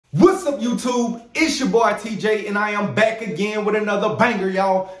up, YouTube? It's your boy TJ, and I am back again with another banger,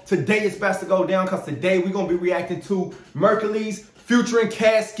 y'all. Today it's best to go down because today we're going to be reacting to Merkules featuring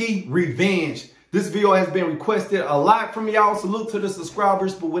Caskey, Revenge. This video has been requested a lot from y'all. Salute to the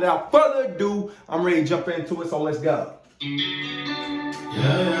subscribers, but without further ado, I'm ready to jump into it, so let's go.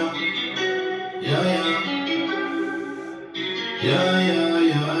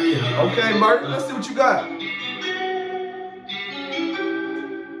 Okay, Merk, let's see what you got.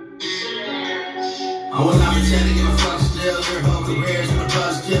 I will not pretend to give a fuck still. Their whole careers in the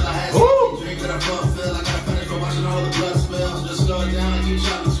bus still. I had something drink that I fulfill. I gotta finish for watching all the blood spills. Just slow it down and keep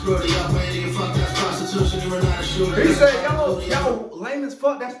chopping screwed up. Ain't even fuck, that's prostitution. You were not a shooter. He said, yo, lame as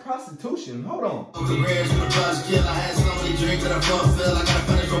fuck, that's prostitution. Hold on. Careers in the bus still. I had so many drink that I fulfill. I gotta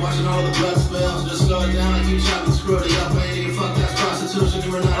finish for watching all the blood spills. Just slow it down and keep chopping screwed up. Ain't even fuck, that's prostitution.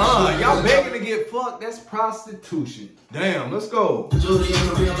 You were not a shooter. Y'all begging to get fucked, that's prostitution. Damn, let's go. Judy, I'm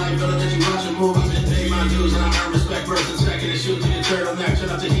a real life villain that you watching movies and pay my dues, and I earn respect first and second and shoot to your turtleneck. Shut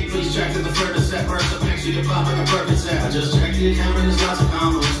up to heat, please check to the further set. First up next to your pop like a perfect set. I just checked the account and there's lots of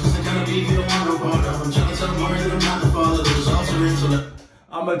combos. It's the kind of beef you don't want no part of. I'm trying to tell Maury that I'm not the father. The results are in, so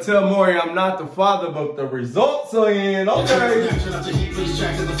I'm gonna tell Maury I'm not the father, but the results are in. Okay. Shut up to heat, please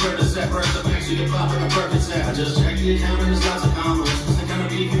check to the further set. First up next to your pop like a perfect set. I just checked the account and there's lots of combos. It's the kind of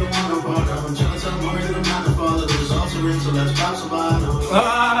beef you don't want no part of. I'm trying to tell Maury that I'm not the father. The results are in, so let's pop some bottles.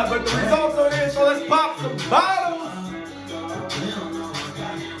 But the results are in, so let's pop some bottles.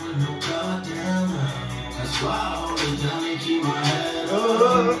 That's why I hold it down and keep my head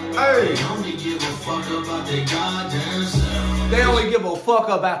up. Hey. They only give a fuck about their goddamn self. They only give a fuck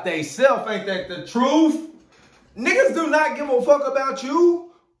about they self, ain't that the truth? Niggas do not give a fuck about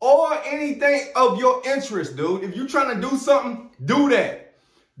you or anything of your interest, dude. If you trying to do something, do that.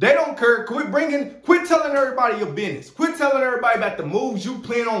 They don't care. Quit telling everybody your business. Quit telling everybody about the moves you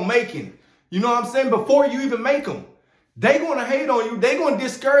plan on making. You know what I'm saying? Before you even make them. They gonna hate on you. They gonna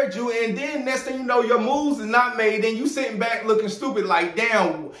discourage you. And then next thing you know, your moves is not made. And you sitting back looking stupid like,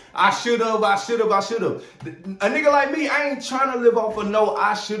 damn, I should have. A nigga like me, I ain't trying to live off of no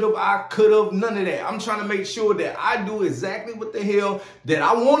I should have, I could have, none of that. I'm trying to make sure that I do exactly what the hell that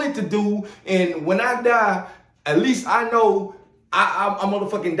I wanted to do. And when I die, at least I know I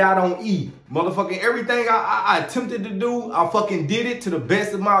motherfucking died on E. Motherfucking everything I attempted to do, I fucking did it to the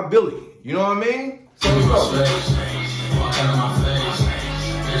best of my ability. You know what I mean? So let's go. Fuck out of my face,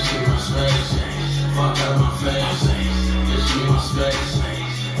 bitch, give me my space. Fuck out of my face, bitch, give me my space.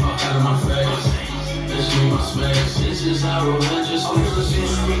 Fuck out of my face, bitch, give me my space. This is how revenge is supposed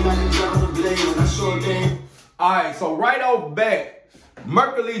to be. Alright, so right off bat,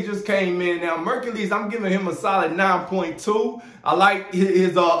 Merkules just came in. Now Merkules, I'm giving him a solid 9.2. I like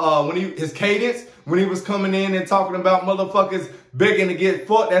his cadence when he was coming in and talking about motherfuckers begging to get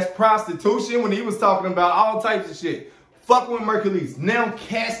fucked. That's prostitution. When he was talking about all types of shit. Fuck with Merkules. Now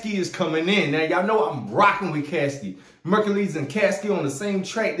Caskey is coming in. Now y'all know I'm rocking with Caskey. Merkules and Caskey on the same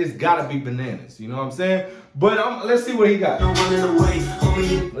track. This gotta be bananas. You know what I'm saying? But let's see what he got.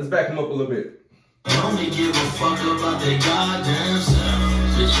 Let's back him up a little bit. Only give a fuck about their goddamn self.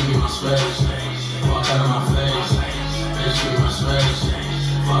 Bitch, give me my space. Fuck out of my face. Bitch, give me my space.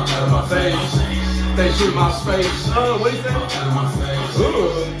 Fuck out of my face. They shoot my space. What is that? Fuck out of my face.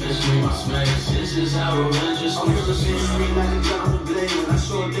 Bitch, give me my space. This is how revenge is supposed to be. Like a gun on the blade. When I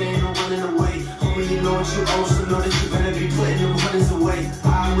saw it, they ain't no running away. Homie, you know what you owe, so know that you better be putting them hundreds away.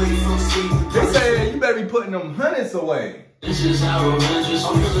 I wait from sleep. They say you better be putting them hundreds away. This is how revenge is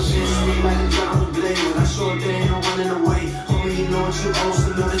supposed to be. Like a gun on the blade. When I saw it, they ain't no running away. Homie, you know what you owe,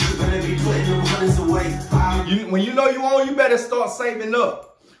 so know that you better be putting them hundreds away. When you know you own, you better start saving up.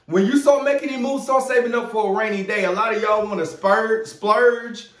 When you start making these moves, start saving up for a rainy day. A lot of y'all want to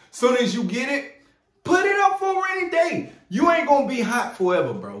splurge. Soon as you get it, put it up for a rainy day. You ain't going to be hot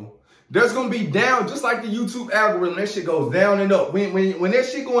forever, bro. There's going to be down, just like the YouTube algorithm. That shit goes down and up. When that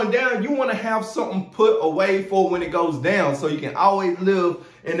shit going down, you want to have something put away for when it goes down so you can always live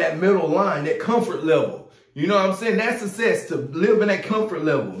in that middle line, that comfort level. You know what I'm saying? That's success, to live in that comfort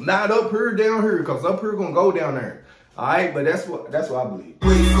level. Not up here, down here, because up here going to go down there. Alright, but that's what I believe.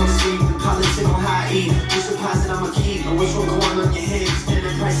 Wait from sleep, the politic on high E. You surprised that I'm a keep. And which one going on your head? Stand the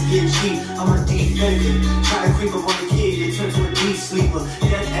price get cheap. I'm a deep thinker. Try to creep up on the kid, you turn to a deep sleeper.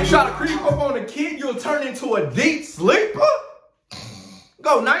 Try to creep up on the kid, you'll turn into a deep sleeper?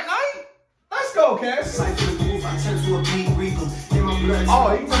 Go night-night? Let's go, Cass. I turn to a beat reaper.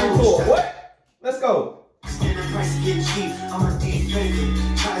 Oh, you turn into a what? Let's go. Stand the price get cheap. I'm a deep thinker.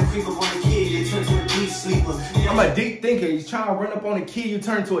 Try to creep up on the kid, you turn to a deep sleeper. I'm a deep thinker. You trying to run up on a key, you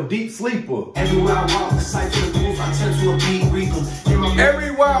turn to a deep sleeper. Everywhere I walk, aside from the booth, I turn to a beat reaper.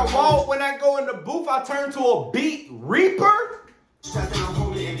 Everywhere I walk, when I go in the booth, I turn to a beat reaper. Strapped and I'm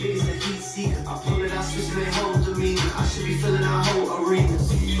holding it, big as a heat seeker. I pull it out, switching their whole demeanor. I should be filling out whole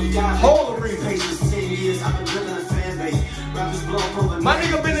arenas. Whole arena. Patience, 10 years, I've been building a fan base. Rappers blow up over. My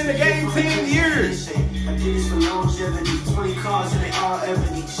nigga been in the game 10 years. I did this for longevity. 20 cars and they all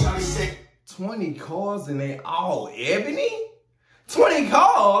ebony. Shawty said 20 cars and they all ebony? 20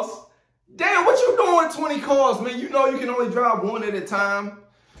 cars? Damn, what you doing with 20 cars, man? You know you can only drive one at a time.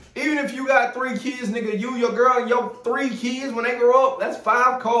 Even if you got 3 kids, nigga, you, your girl, and your 3 kids, when they grow up, that's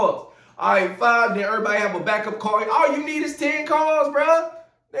 5 cars. All right, 5, then everybody have a backup car. All you need is 10 cars, bruh.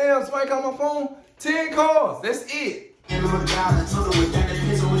 Damn, somebody call my phone. 10 cars, that's it. And I'm a god, I told her what that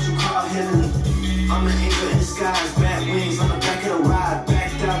depends on what you call heavenly. I'm an angel in disguise, bat wings on the back of the ride.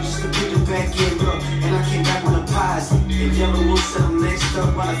 Backed out just to pick the back end up. And I came back with a prize. And Yellow Wolf said I'm next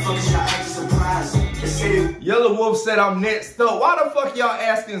up. Why the fuck is y'all acting surprised? They say Yellow Wolf said I'm next up. Why the fuck y'all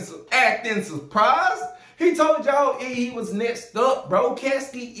acting surprised? He told y'all he was next up, bro.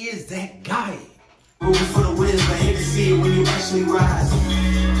 Caskey is that guy. moving for the wins, but hate to see it when you actually rise.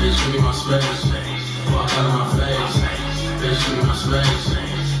 Bitch, give me my space. Walk out of my face. Bitch, give me my space.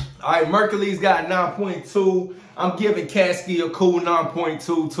 All right, Merkules got 9.2. I'm giving Caskey a cool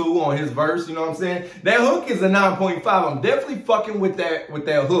 9.22 on his verse, you know what I'm saying? That hook is a 9.5. I'm definitely fucking with that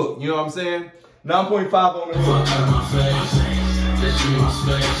hook, you know what I'm saying? 9.5 on the hook. Walk out of my face. Bitch, give me my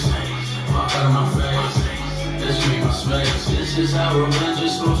space. Walk out of my face. Bitch, give me my space. This is how revenge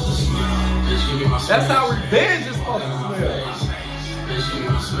is supposed to smell. Bitch, give me my space. That's how revenge is supposed to smell. Bitch, give me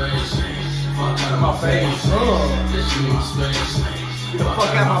my space. Walk out of My face. Bitch, give me my space. Get the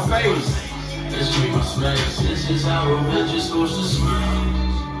fuck out my face. Bitch, give me my space. This is how revenge is supposed to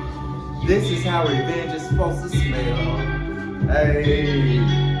smell. This is how revenge is supposed to smell. Hey.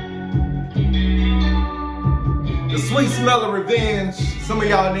 The sweet smell of revenge. Some of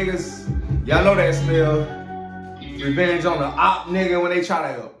y'all niggas, y'all know that smell. Revenge on the op nigga when they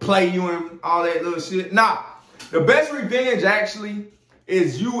try to play you and all that little shit. Nah, the best revenge actually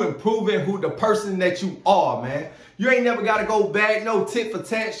is you improving who the person that you are, man. You ain't never got to go back, no tit for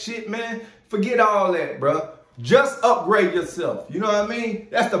tat shit, man. Forget all that, bruh. Just upgrade yourself. You know what I mean?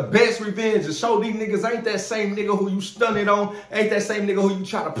 That's the best revenge. To show these niggas ain't that same nigga who you stunning on. Ain't that same nigga who you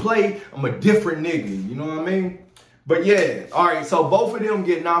try to play. I'm a different nigga. You know what I mean? But yeah. All right. So both of them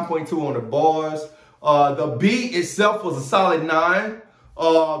get 9.2 on the bars. The beat itself was a solid 9.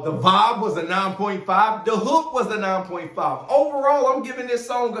 The vibe was a 9.5. The hook was a 9.5. Overall, I'm giving this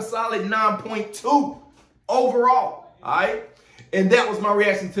song a solid 9.2. Overall. All right. And that was my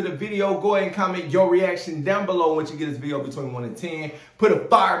reaction to the video. Go ahead and comment your reaction down below once you get this video between 1 and 10. Put a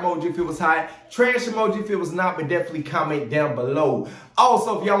fire emoji if it was hot. Trash emoji if it was not, but definitely comment down below.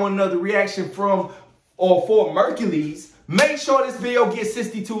 Also, if y'all want another reaction from or for Merkules, make sure this video gets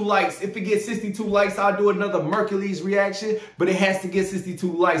 62 likes. If it gets 62 likes, I'll do another Merkules reaction, but it has to get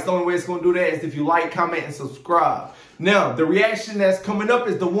 62 likes. The only way it's going to do that is if you like, comment, and subscribe. Now, the reaction that's coming up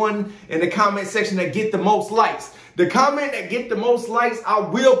is the one in the comment section that get the most likes. The comment that get the most likes, I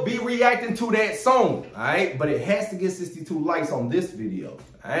will be reacting to that song, all right? But it has to get 62 likes on this video,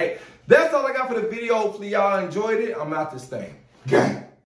 all right? That's all I got for the video. Hopefully y'all enjoyed it. I'm out this thing. Gang.